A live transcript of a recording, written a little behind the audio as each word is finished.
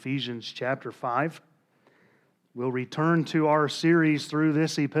Ephesians chapter 5. We'll return to our series through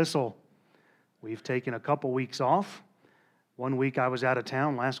this epistle. We've taken a couple weeks off. 1 week I was out of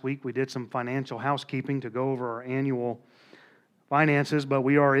town. Last week we did some financial housekeeping to go over our annual finances, but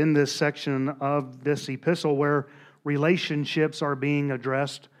we are in this section of this epistle where relationships are being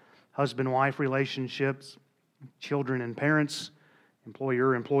addressed, husband-wife relationships, children and parents,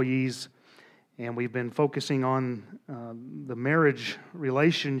 employer-employees, and we've been focusing on the marriage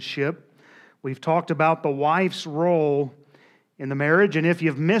relationship. We've talked about the wife's role in the marriage, and if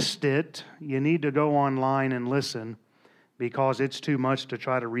you've missed it, you need to go online and listen because it's too much to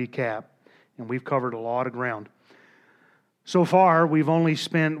try to recap, and we've covered a lot of ground. So far, we've only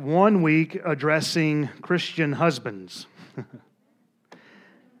spent 1 week addressing Christian husbands.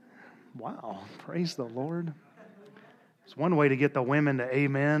 Wow, praise the Lord. It's one way to get the women to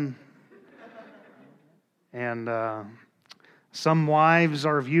amen. And some wives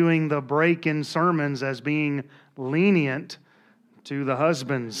are viewing the break in sermons as being lenient to the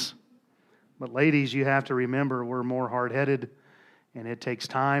husbands. But ladies, you have to remember we're more hard-headed, and it takes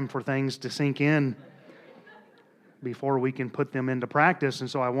time for things to sink in before we can put them into practice. And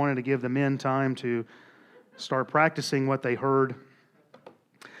so I wanted to give the men time to start practicing what they heard.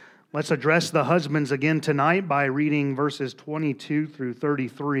 Let's address the husbands again tonight by reading verses 22 through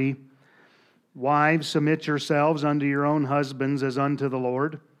 33. Wives, submit yourselves unto your own husbands as unto the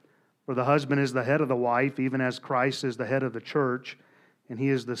Lord. For the husband is the head of the wife, even as Christ is the head of the church, and he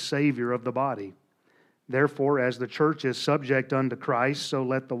is the Savior of the body. Therefore, as the church is subject unto Christ, so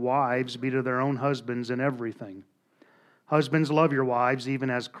let the wives be to their own husbands in everything. Husbands, love your wives, even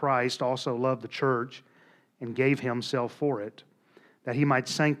as Christ also loved the church, and gave himself for it, that he might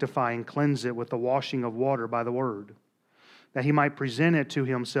sanctify and cleanse it with the washing of water by the word, that he might present it to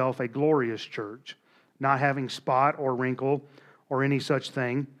himself a glorious church, not having spot or wrinkle or any such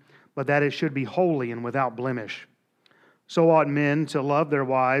thing, but that it should be holy and without blemish. So ought men to love their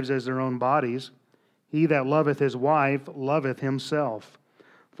wives as their own bodies. He that loveth his wife loveth himself.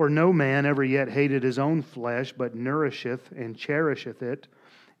 For no man ever yet hated his own flesh, but nourisheth and cherisheth it,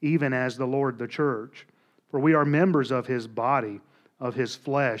 even as the Lord the church. For we are members of his body, of his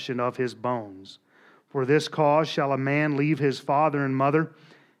flesh, and of his bones. For this cause shall a man leave his father and mother,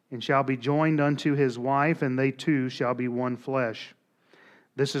 and shall be joined unto his wife, and they two shall be one flesh.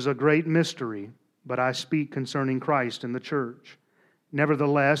 This is a great mystery, but I speak concerning Christ and the church.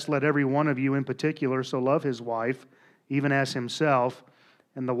 Nevertheless, let every one of you in particular so love his wife, even as himself,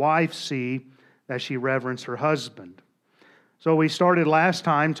 and the wife see that she reverence her husband. So we started last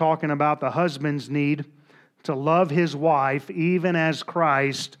time talking about the husband's need to love his wife, even as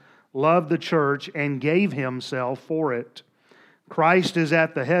Christ loved the church and gave himself for it. Christ is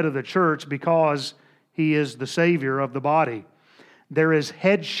at the head of the church because he is the Savior of the body. There is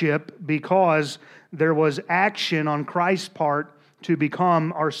headship because there was action on Christ's part to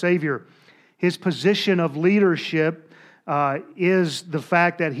become our Savior. His position of leadership is the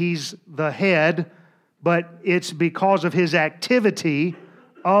fact that he's the head, but it's because of his activity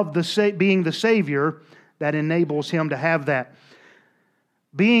of being the Savior that enables him to have that.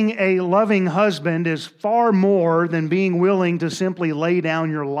 Being a loving husband is far more than being willing to simply lay down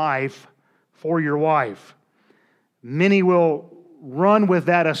your life for your wife. Many will run with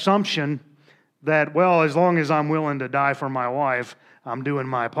that assumption that, well, as long as I'm willing to die for my wife, I'm doing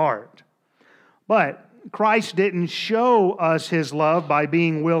my part. But Christ didn't show us his love by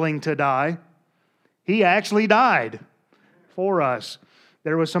being willing to die. He actually died for us.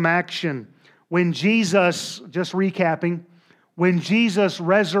 There was some action. When Jesus, just recapping, when Jesus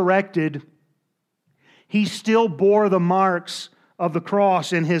resurrected, he still bore the marks of the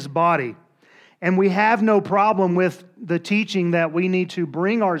cross in his body. And we have no problem with the teaching that we need to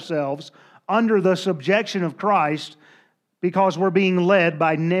bring ourselves under the subjection of Christ because we're being led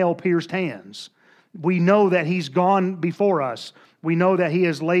by nail-pierced hands. We know that he's gone before us. We know that he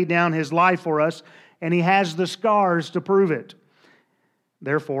has laid down his life for us, and he has the scars to prove it.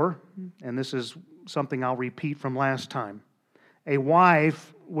 Therefore, and this is something I'll repeat from last time, a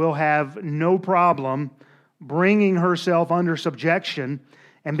wife will have no problem bringing herself under subjection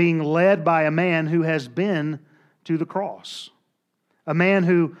and being led by a man who has been to the cross. A man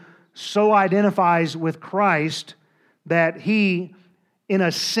who so identifies with Christ that he, in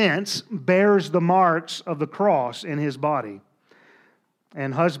a sense, bears the marks of the cross in his body.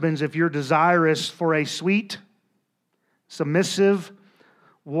 And husbands, if you're desirous for a sweet, submissive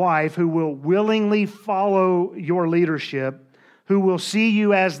wife who will willingly follow your leadership, who will see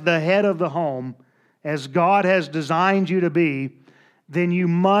you as the head of the home, as God has designed you to be, then you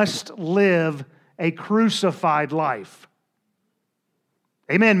must live a crucified life.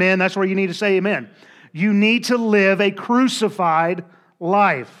 Amen, man. That's where you need to say amen. You need to live a crucified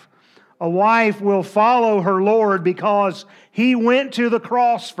life. A wife will follow her Lord because He went to the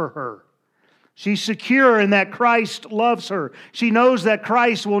cross for her. She's secure in that Christ loves her. She knows that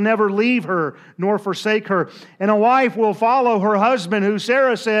Christ will never leave her nor forsake her. And a wife will follow her husband, who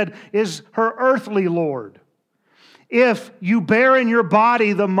Sarah said is her earthly Lord. If you bear in your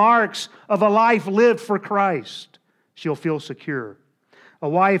body the marks of a life lived for Christ, she'll feel secure. A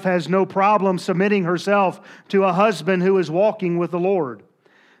wife has no problem submitting herself to a husband who is walking with the Lord,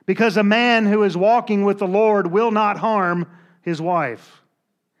 because a man who is walking with the Lord will not harm his wife.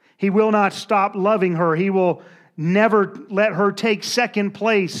 He will not stop loving her. He will never let her take second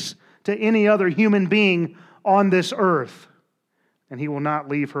place to any other human being on this earth. And He will not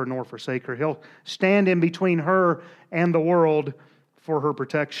leave her nor forsake her. He'll stand in between her and the world for her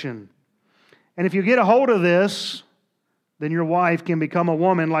protection. And if you get a hold of this, then your wife can become a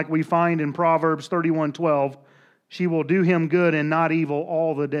woman like we find in Proverbs 31:12. She will do him good and not evil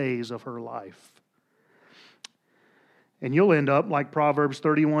all the days of her life. And you'll end up like Proverbs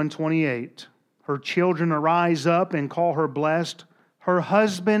 31:28. Her children arise up and call her blessed, her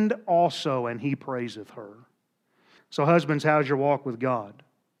husband also, and he praiseth her. So husbands, how's your walk with God?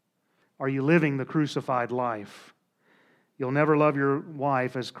 Are you living the crucified life? You'll never love your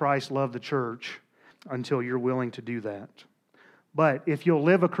wife as Christ loved the church until you're willing to do that. But if you'll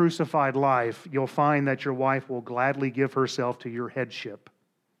live a crucified life, you'll find that your wife will gladly give herself to your headship.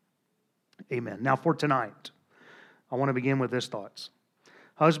 Amen. Now for tonight, I want to begin with this thoughts.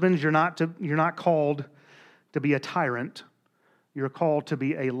 Husbands, you're not called to be a tyrant. You're called to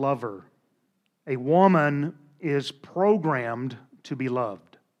be a lover. A woman is programmed to be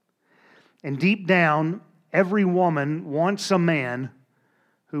loved. And deep down, every woman wants a man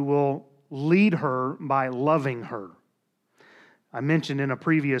who will lead her by loving her. I mentioned in a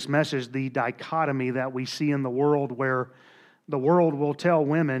previous message the dichotomy that we see in the world, where the world will tell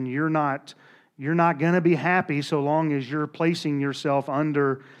women, you're not going to be happy so long as you're placing yourself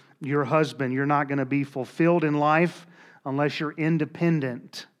under your husband. You're not going to be fulfilled in life unless you're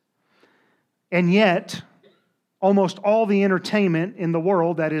independent. And yet, almost all the entertainment in the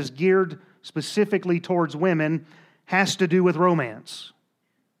world that is geared specifically towards women has to do with romance.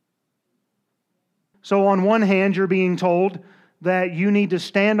 So on one hand, you're being told that you need to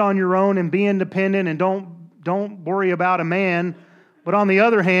stand on your own and be independent and don't worry about a man. But on the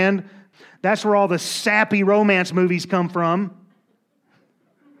other hand, that's where all the sappy romance movies come from.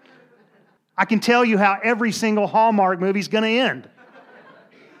 I can tell you how every single Hallmark movie is going to end.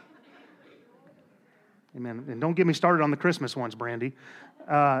 Amen. And don't get me started on the Christmas ones, Brandy.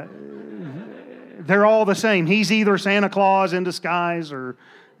 They're all the same. He's either Santa Claus in disguise or...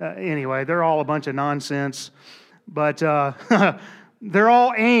 anyway, they're all a bunch of nonsense. But they're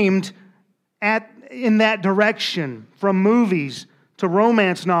all aimed in that direction, from movies to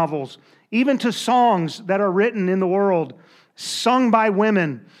romance novels, even to songs that are written in the world, sung by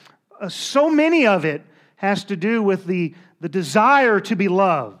women. So many of it has to do with the desire to be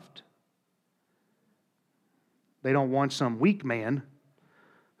loved. They don't want some weak man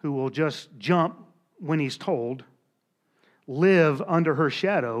who will just jump when he's told, live under her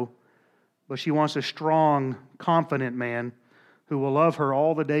shadow, but she wants a strong, confident man who will love her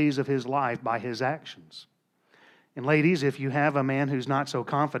all the days of his life by his actions. And ladies, if you have a man who's not so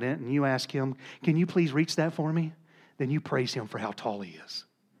confident and you ask him, can you please reach that for me? Then you praise him for how tall he is.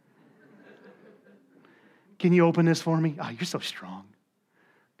 Can you open this for me? Oh, you're so strong.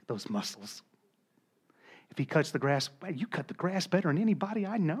 Those muscles. If he cuts the grass, you cut the grass better than anybody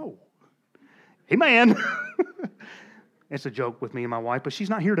I know. Amen. It's a joke with me and my wife, but she's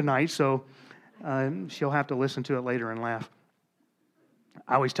not here tonight, so she'll have to listen to it later and laugh.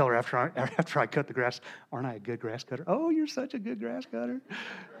 I always tell her after I cut the grass, aren't I a good grass cutter? Oh, you're such a good grass cutter.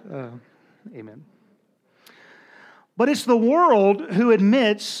 Amen. But it's the world who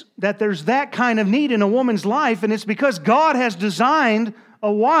admits that there's that kind of need in a woman's life, and it's because God has designed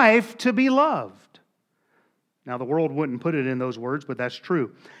a wife to be loved. Now, the world wouldn't put it in those words, but that's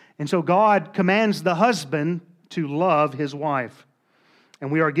true. And so God commands the husband to love his wife.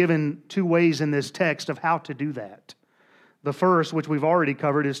 And we are given two ways in this text of how to do that. The first, which we've already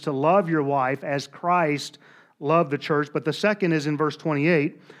covered, is to love your wife as Christ loved the church. But the second is in verse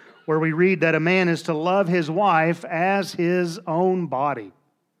 28, where we read that a man is to love his wife as his own body.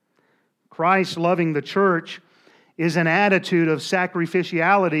 Christ loving the church is an attitude of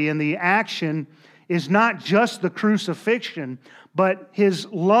sacrificiality, and the action is not just the crucifixion, but his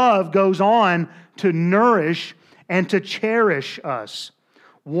love goes on to nourish and to cherish us.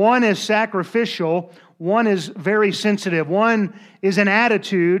 One is sacrificial, One is very sensitive. One is an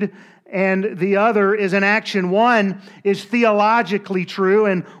attitude, and the other is an action. One is theologically true,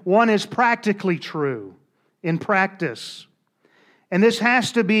 and one is practically true in practice. And this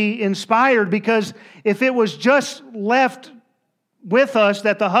has to be inspired, because if it was just left with us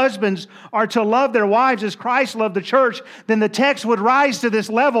that the husbands are to love their wives as Christ loved the church, then the text would rise to this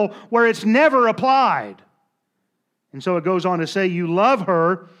level where it's never applied. And so it goes on to say, you love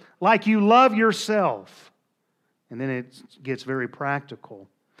her like you love yourself. And then it gets very practical.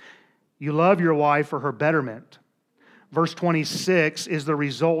 You love your wife for her betterment. Verse 26 is the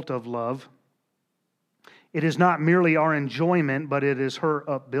result of love. It is not merely our enjoyment, but it is her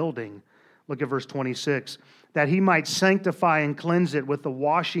upbuilding. Look at verse 26. That he might sanctify and cleanse it with the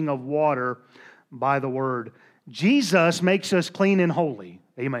washing of water by the word. Jesus makes us clean and holy.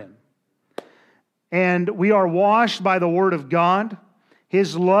 Amen. And we are washed by the word of God.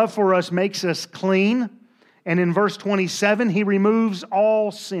 His love for us makes us clean. And in verse 27, he removes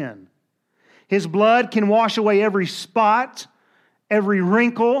all sin. His blood can wash away every spot, every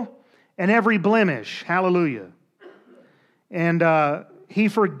wrinkle, and every blemish. Hallelujah. And he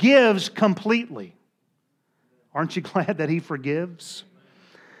forgives completely. Aren't you glad that he forgives?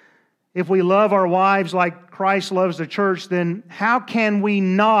 If we love our wives like Christ loves the church, then how can we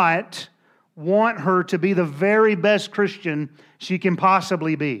not want her to be the very best Christian she can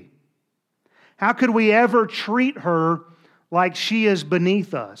possibly be? How could we ever treat her like she is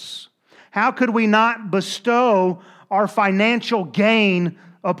beneath us? How could we not bestow our financial gain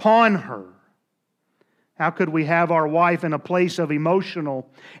upon her? How could we have our wife in a place of emotional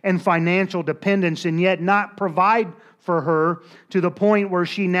and financial dependence and yet not provide for her to the point where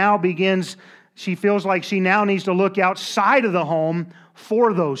she feels like she now needs to look outside of the home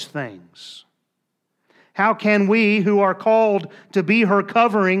for those things? How can we, who are called to be her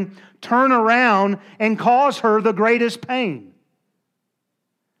covering, turn around and cause her the greatest pain?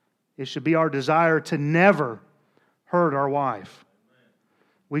 It should be our desire to never hurt our wife.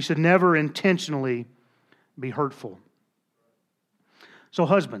 We should never intentionally be hurtful. So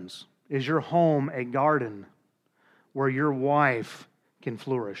husbands, is your home a garden where your wife can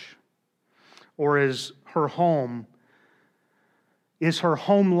flourish? Or is her home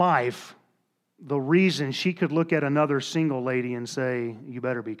life the reason she could look at another single lady and say, you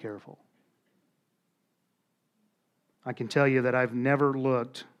better be careful? I can tell you that I've never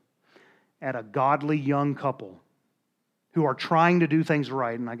looked at a godly young couple who are trying to do things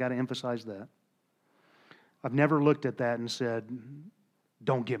right, and I got to emphasize that. I've never looked at that and said,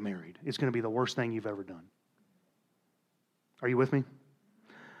 don't get married. It's going to be the worst thing you've ever done. Are you with me?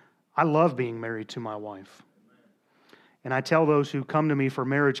 I love being married to my wife. And I tell those who come to me for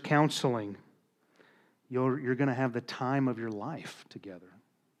marriage counseling, you're going to have the time of your life together.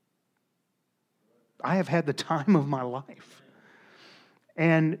 I have had the time of my life.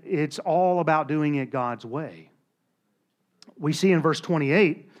 And it's all about doing it God's way. We see in verse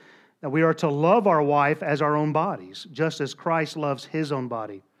 28 that we are to love our wife as our own bodies, just as Christ loves his own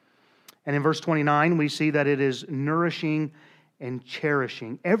body. And in verse 29, we see that it is nourishing and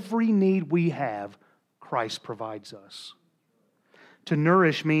cherishing. Every need we have, Christ provides us. To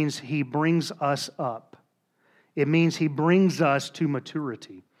nourish means he brings us up. It means he brings us to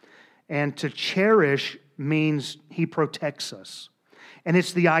maturity. And to cherish means he protects us. And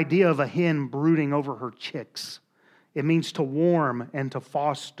it's the idea of a hen brooding over her chicks. It means to warm and to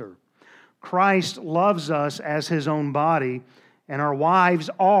foster. Christ loves us as his own body, and our wives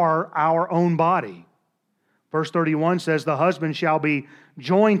are our own body. Verse 31 says, the husband shall be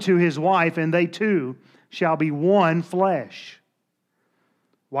joined to his wife, and they two shall be one flesh.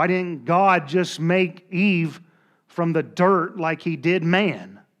 Why didn't God just make Eve from the dirt like he did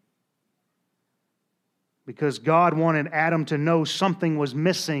man? Because God wanted Adam to know something was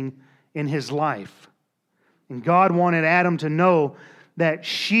missing in his life. And God wanted Adam to know that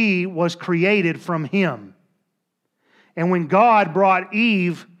she was created from him. And when God brought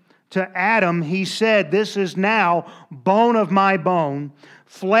Eve to Adam, he said, this is now bone of my bone,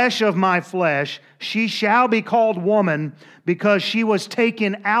 flesh of my flesh. She shall be called woman because she was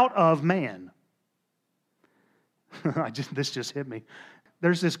taken out of man. This just hit me.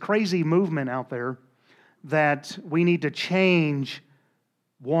 There's this crazy movement out there that we need to change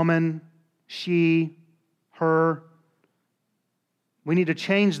woman, she, her. We need to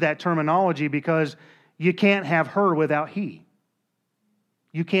change that terminology because you can't have her without he.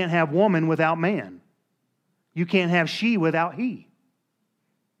 You can't have woman without man. You can't have she without he.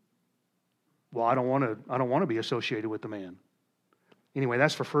 Well, I don't want to be associated with the man. Anyway,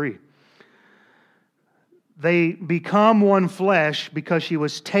 that's for free. They become one flesh because she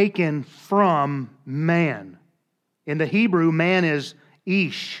was taken from man. In the Hebrew, man is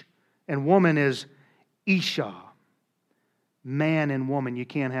Ish and woman is Isha. Man and woman, you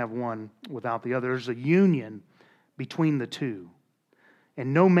can't have one without the other. There's a union between the two.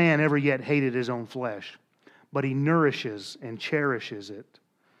 And no man ever yet hated his own flesh, but he nourishes and cherishes it.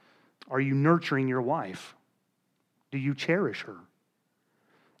 Are you nurturing your wife? Do you cherish her?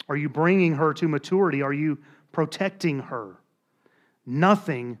 Are you bringing her to maturity? Are you protecting her?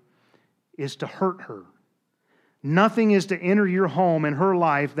 Nothing is to hurt her. Nothing is to enter your home and her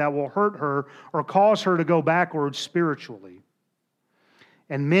life that will hurt her or cause her to go backwards spiritually.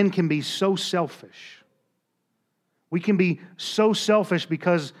 And men can be so selfish. We can be so selfish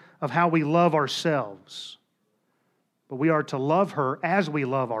because of how we love ourselves. But we are to love her as we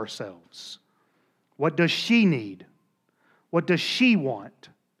love ourselves. What does she need? What does she want?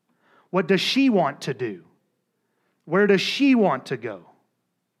 What does she want to do? Where does she want to go?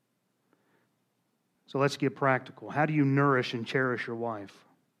 So let's get practical. How do you nourish and cherish your wife?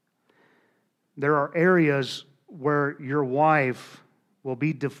 There are areas where your wife will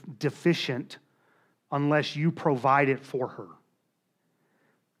be deficient unless you provide it for her.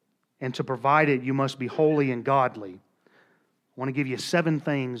 And to provide it, you must be holy and godly. I want to give you 7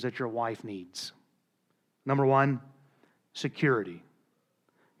 things that your wife needs. Number 1, security.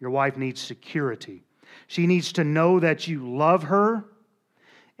 Your wife needs security. She needs to know that you love her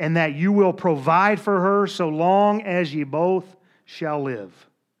and that you will provide for her so long as ye both shall live.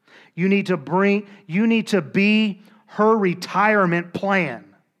 You need to be her retirement plan.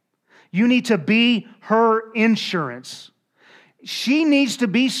 You need to be her insurance. She needs to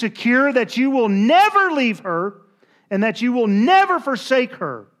be secure that you will never leave her and that you will never forsake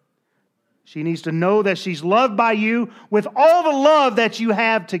her. She needs to know that she's loved by you with all the love that you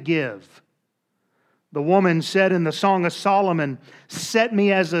have to give. The woman said in the Song of Solomon, "Set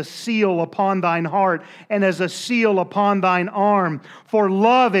me as a seal upon thine heart and as a seal upon thine arm, for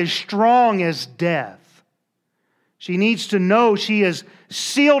love is strong as death." She needs to know she is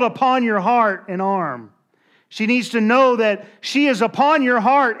sealed upon your heart and arm. She needs to know that she is upon your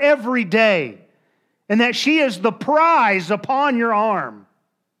heart every day and that she is the prize upon your arm.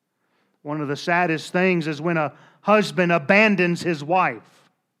 One of the saddest things is when a husband abandons his wife.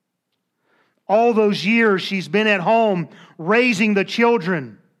 All those years she's been at home raising the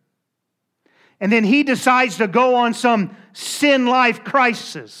children. And then he decides to go on some sin life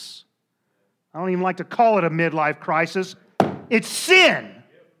crisis. I don't even like to call it a midlife crisis. It's sin.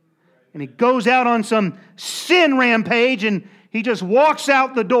 And he goes out on some sin rampage and he just walks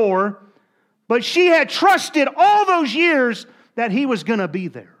out the door. But she had trusted all those years that he was going to be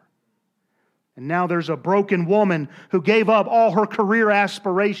there. And now there's a broken woman who gave up all her career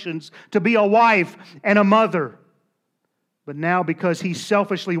aspirations to be a wife and a mother. But now because he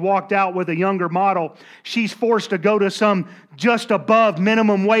selfishly walked out with a younger model, she's forced to go to some just above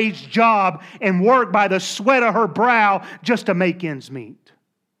minimum wage job and work by the sweat of her brow just to make ends meet.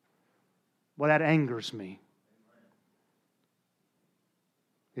 Well, that angers me.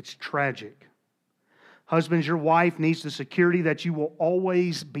 It's tragic. Husbands, your wife needs the security that you will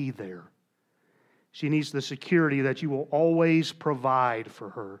always be there. She needs the security that you will always provide for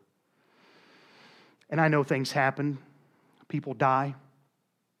her. And I know things happen. People die.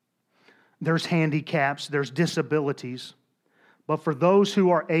 There's handicaps. There's disabilities. But for those who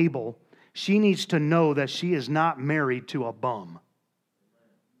are able, she needs to know that she is not married to a bum.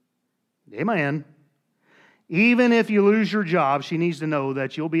 Amen. Even if you lose your job, she needs to know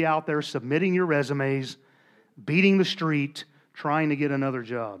that you'll be out there submitting your resumes, beating the street, trying to get another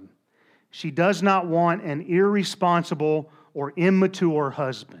job. She does not want an irresponsible or immature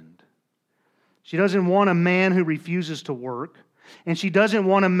husband. She doesn't want a man who refuses to work. And she doesn't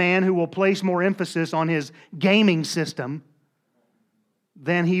want a man who will place more emphasis on his gaming system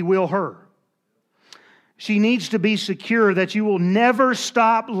than he will her. She needs to be secure that you will never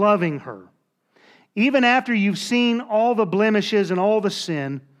stop loving her. Even after you've seen all the blemishes and all the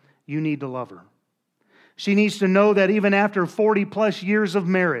sin, you need to love her. She needs to know that even after 40 plus years of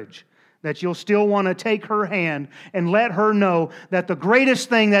marriage, that you'll still want to take her hand and let her know that the greatest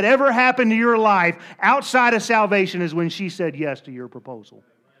thing that ever happened to your life outside of salvation is when she said yes to your proposal.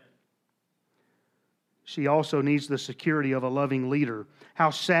 She also needs the security of a loving leader. How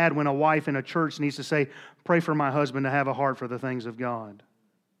sad when a wife in a church needs to say, "Pray for my husband to have a heart for the things of God."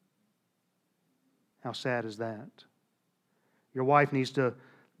 How sad is that? Your wife needs to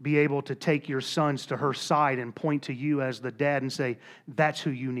be able to take your sons to her side and point to you as the dad and say, "That's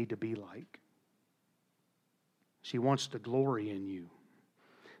who you need to be like." She wants to glory in you.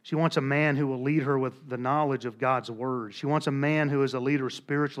 She wants a man who will lead her with the knowledge of God's word. She wants a man who is a leader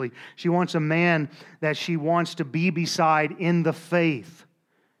spiritually. She wants a man that she wants to be beside in the faith.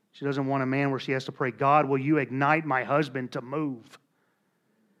 She doesn't want a man where she has to pray, God, will you ignite my husband to move?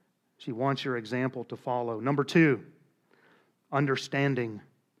 She wants your example to follow. Number 2, understanding.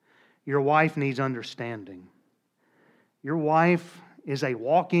 Your wife needs understanding. Your wife is a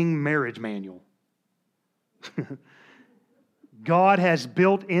walking marriage manual. God has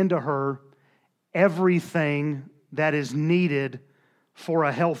built into her everything that is needed for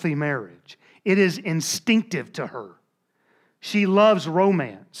a healthy marriage. It is instinctive to her. She loves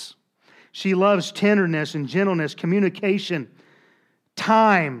romance. She loves tenderness and gentleness, communication,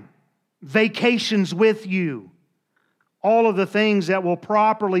 time, vacations with you. All of the things that will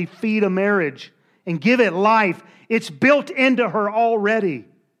properly feed a marriage and give it life. It's built into her already.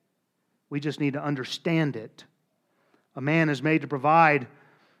 We just need to understand it. A man is made to provide.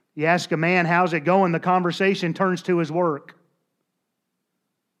 You ask a man, how's it going? The conversation turns to his work,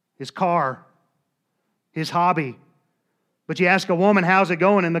 his car, his hobby. But you ask a woman, how's it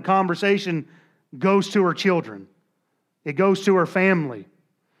going? And the conversation goes to her children. It goes to her family.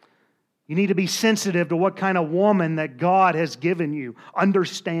 You need to be sensitive to what kind of woman that God has given you.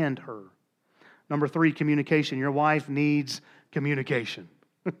 Understand her. Number 3, communication. Your wife needs communication.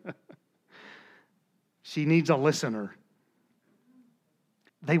 She needs a listener.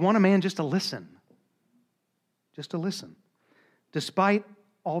 They want a man just to listen. Just to listen. Despite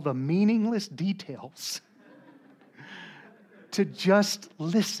all the meaningless details. To just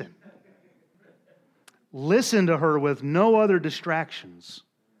listen. Listen to her with no other distractions.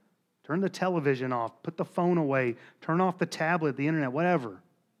 Turn the television off. Put the phone away. Turn off the tablet, the internet, whatever.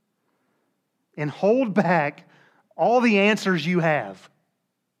 And hold back all the answers you have.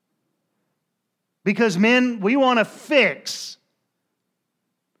 Because men, we want to fix.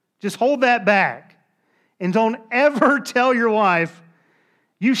 Just hold that back. And don't ever tell your wife,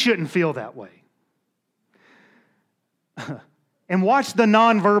 you shouldn't feel that way. And watch the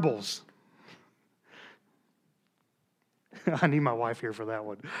nonverbals. I need my wife here for that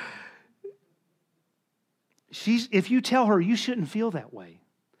one. If you tell her you shouldn't feel that way,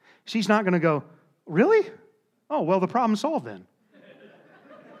 she's not going to go, really? Oh, well, the problem's solved then.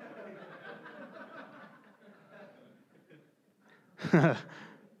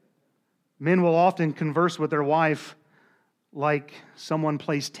 Men will often converse with their wife like someone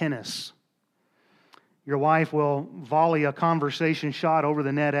plays tennis. Your wife will volley a conversation shot over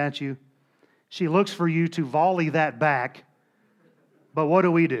the net at you. She looks for you to volley that back. But what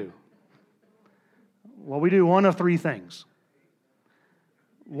do? Well, we do one of 3 things.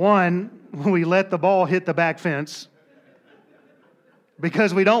 1, we let the ball hit the back fence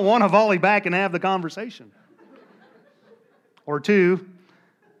because we don't want to volley back and have the conversation. Or 2,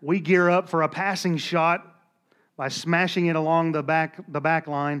 we gear up for a passing shot by smashing it along the back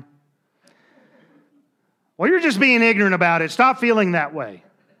line. Well, you're just being ignorant about it. Stop feeling that way.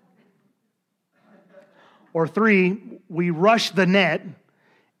 Or 3, we rush the net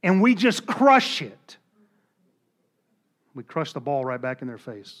and we just crush it. We crush the ball right back in their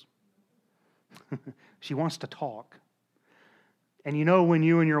face. She wants to talk. And you know when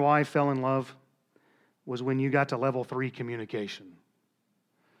you and your wife fell in love was when you got to level 3 communication.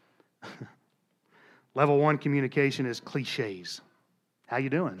 Level 1 communication is cliches. How you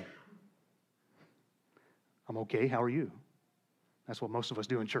doing? I'm okay. How are you? That's what most of us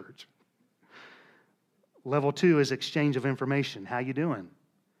do in church. Level 2 is exchange of information. How you doing?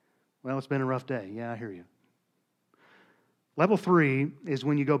 Well, it's been a rough day. Yeah, I hear you. Level 3 is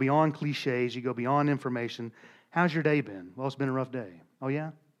when you go beyond cliches, you go beyond information. How's your day been? Well, it's been a rough day. Oh,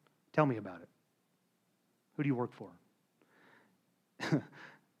 yeah? Tell me about it. Who do you work for?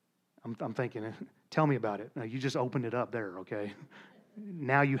 I'm thinking, tell me about it. No, you just opened it up there, okay?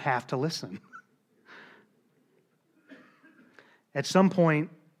 Now you have to listen. At some point,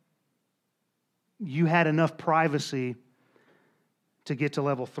 you had enough privacy to get to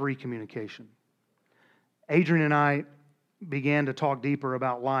level 3 communication. Adrian and I began to talk deeper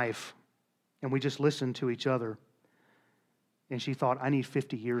about life, and we just listened to each other. And she thought, I need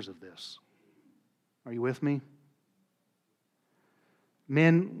 50 years of this. Are you with me?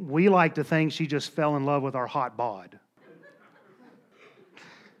 Men, we like to think she just fell in love with our hot bod.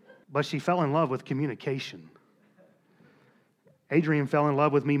 But she fell in love with communication. Adrian fell in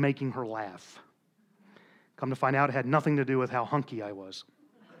love with me making her laugh. Come to find out, it had nothing to do with how hunky I was.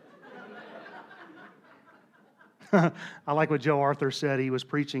 I like what Joe Arthur said. He was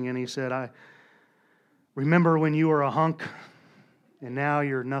preaching and he said, I remember when you were a hunk and now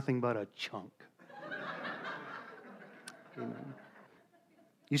you're nothing but a chunk. Amen.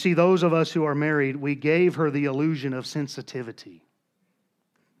 You see, those of us who are married, we gave her the illusion of sensitivity.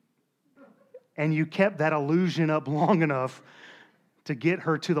 And you kept that illusion up long enough to get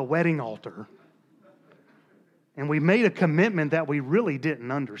her to the wedding altar. And we made a commitment that we really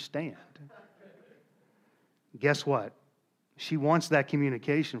didn't understand. Guess what? She wants that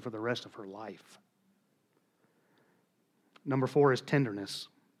communication for the rest of her life. Number 4 is tenderness.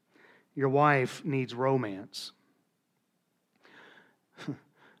 Your wife needs romance.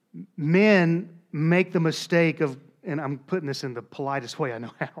 Men make the mistake of, and I'm putting this in the politest way I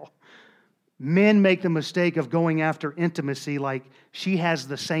know how. Men make the mistake of going after intimacy like she has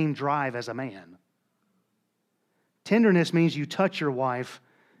the same drive as a man. Tenderness means you touch your wife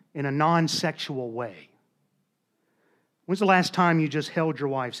in a non-sexual way. When's the last time you just held your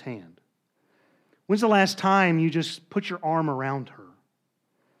wife's hand? When's the last time you just put your arm around her?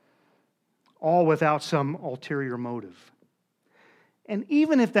 All without some ulterior motive. And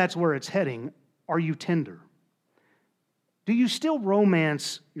even if that's where it's heading, are you tender? Do you still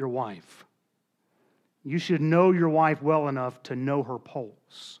romance your wife? You should know your wife well enough to know her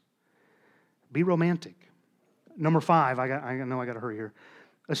pulse. Be romantic. Number 5, I know I got to hurry here.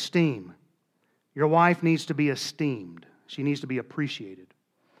 Esteem. Your wife needs to be esteemed. She needs to be appreciated.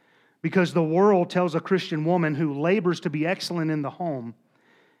 Because the world tells a Christian woman who labors to be excellent in the home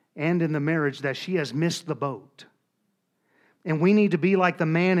and in the marriage that she has missed the boat. And we need to be like the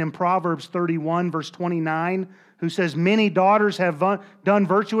man in Proverbs 31, verse 29, who says, many daughters have done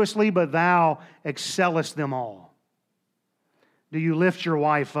virtuously, but thou excellest them all. Do you lift your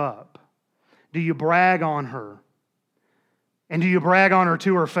wife up? Do you brag on her? And do you brag on her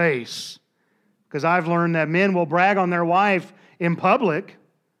to her face? Because I've learned that men will brag on their wife in public.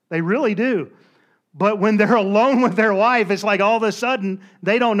 They really do. But when they're alone with their wife, it's like all of a sudden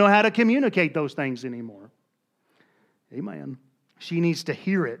they don't know how to communicate those things anymore. Amen. She needs to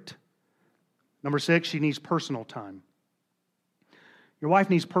hear it. Number 6, she needs personal time. Your wife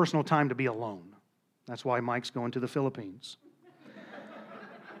needs personal time to be alone. That's why Mike's going to the Philippines.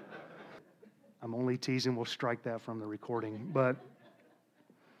 I'm only teasing. We'll strike that from the recording. But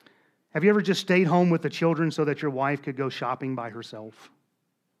have you ever just stayed home with the children so that your wife could go shopping by herself?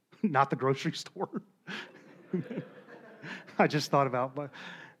 Not the grocery store. I just thought about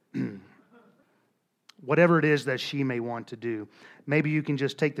whatever it is that she may want to do. Maybe you can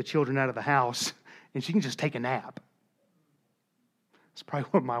just take the children out of the house and she can just take a nap. That's probably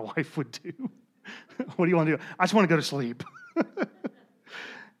what my wife would do. What do you want to do? I just want to go to sleep.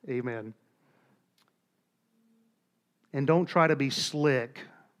 Amen. And don't try to be slick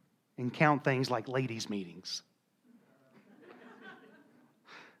and count things like ladies' meetings.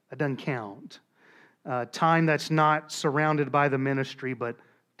 That doesn't count. Time that's not surrounded by the ministry, but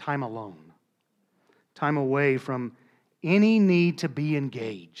time alone. Time away from any need to be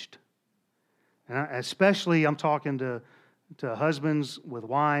engaged. And especially, I'm talking to husbands with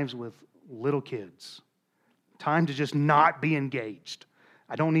wives with little kids. Time to just not be engaged.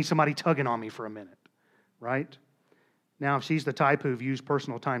 I don't need somebody tugging on me for a minute, right? Now, if she's the type who views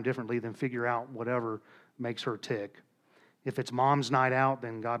personal time differently, then figure out whatever makes her tick. If it's mom's night out,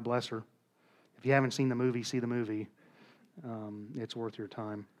 then God bless her. If you haven't seen the movie, see the movie. It's worth your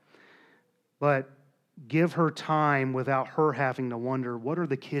time. But give her time without her having to wonder, what are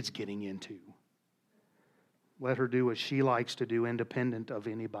the kids getting into? Let her do what she likes to do, independent of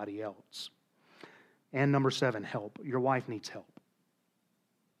anybody else. And number 7, help. Your wife needs help.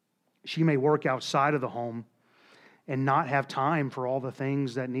 She may work outside of the home and not have time for all the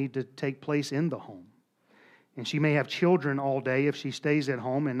things that need to take place in the home. And she may have children all day if she stays at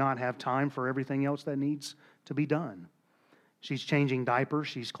home and not have time for everything else that needs to be done. She's changing diapers,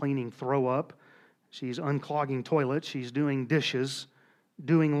 she's cleaning throw up, she's unclogging toilets, she's doing dishes,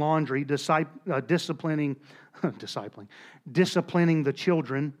 doing laundry, disciplining the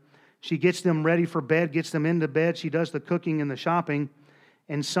children. She gets them ready for bed, gets them into bed, she does the cooking and the shopping.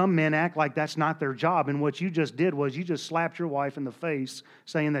 And some men act like that's not their job. And what you just did was you just slapped your wife in the face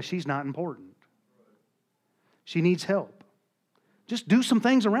saying that she's not important. She needs help. Just do some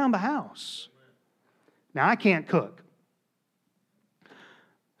things around the house. Now, I can't cook.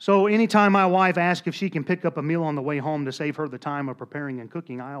 So anytime my wife asks if she can pick up a meal on the way home to save her the time of preparing and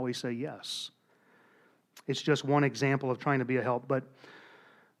cooking, I always say yes. It's just one example of trying to be a help. But,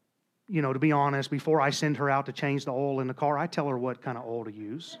 you know, to be honest, before I send her out to change the oil in the car, I tell her what kind of oil to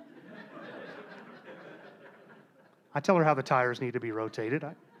use. I tell her how the tires need to be rotated.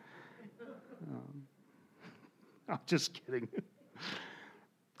 I'm just kidding.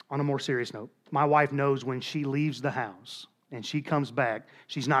 On a more serious note, my wife knows when she leaves the house and she comes back,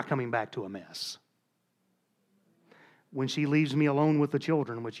 she's not coming back to a mess. when she leaves me alone with the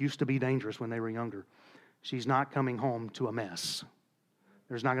children, which used to be dangerous when they were younger, she's not coming home to a mess.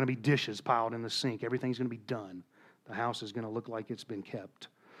 There's not going to be dishes piled in the sink. Everything's going to be done. The house is going to look like it's been kept.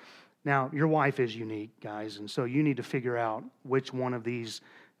 Now, your wife is unique, guys, and so you need to figure out which one of these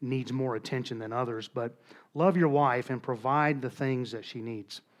needs more attention than others. But love your wife and provide the things that she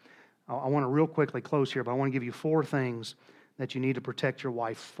needs. I want to real quickly close here, but I want to give you 4 things that you need to protect your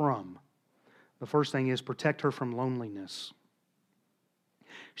wife from. The first thing is protect her from loneliness.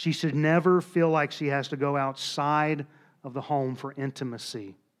 She should never feel like she has to go outside of the home for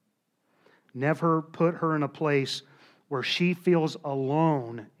intimacy. Never put her in a place where she feels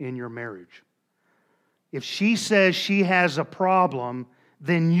alone in your marriage. If she says she has a problem,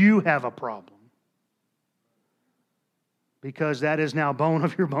 then you have a problem. Because that is now bone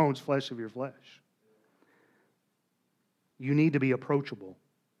of your bones, flesh of your flesh. You need to be approachable.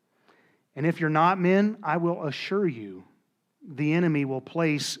 And if you're not, men, I will assure you, the enemy will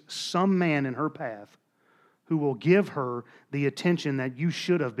place some man in her path who will give her the attention that you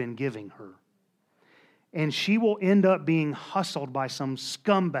should have been giving her. And she will end up being hustled by some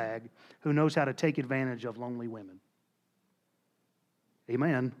scumbag who knows how to take advantage of lonely women.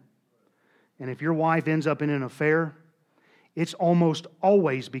 Amen. And if your wife ends up in an affair, it's almost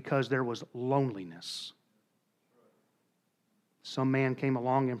always because there was loneliness. Some man came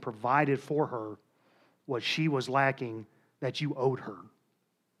along and provided for her what she was lacking that you owed her.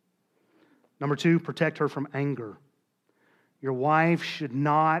 Number 2, protect her from anger. Your wife should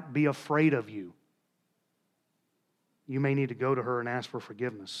not be afraid of you. You may need to go to her and ask for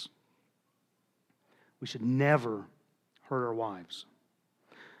forgiveness. We should never hurt our wives.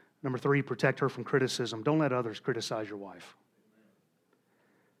 Number 3, protect her from criticism. Don't let others criticize your wife.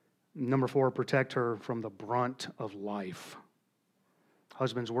 Number 4, protect her from the brunt of life.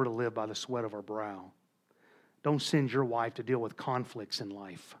 Husbands, we're to live by the sweat of our brow. Don't send your wife to deal with conflicts in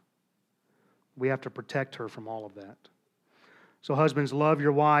life. We have to protect her from all of that. So husbands, love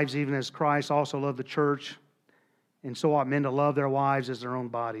your wives even as Christ also loved the church. And so ought men to love their wives as their own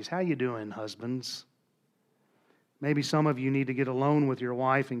bodies. How you doing, husbands? Maybe some of you need to get alone with your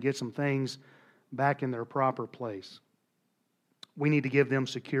wife and get some things back in their proper place. We need to give them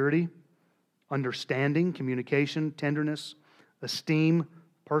security, understanding, communication, tenderness, esteem,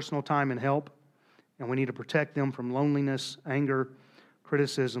 personal time, and help. And we need to protect them from loneliness, anger,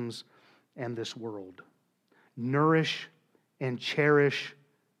 criticisms, and this world. Nourish and cherish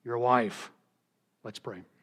your wife. Let's pray.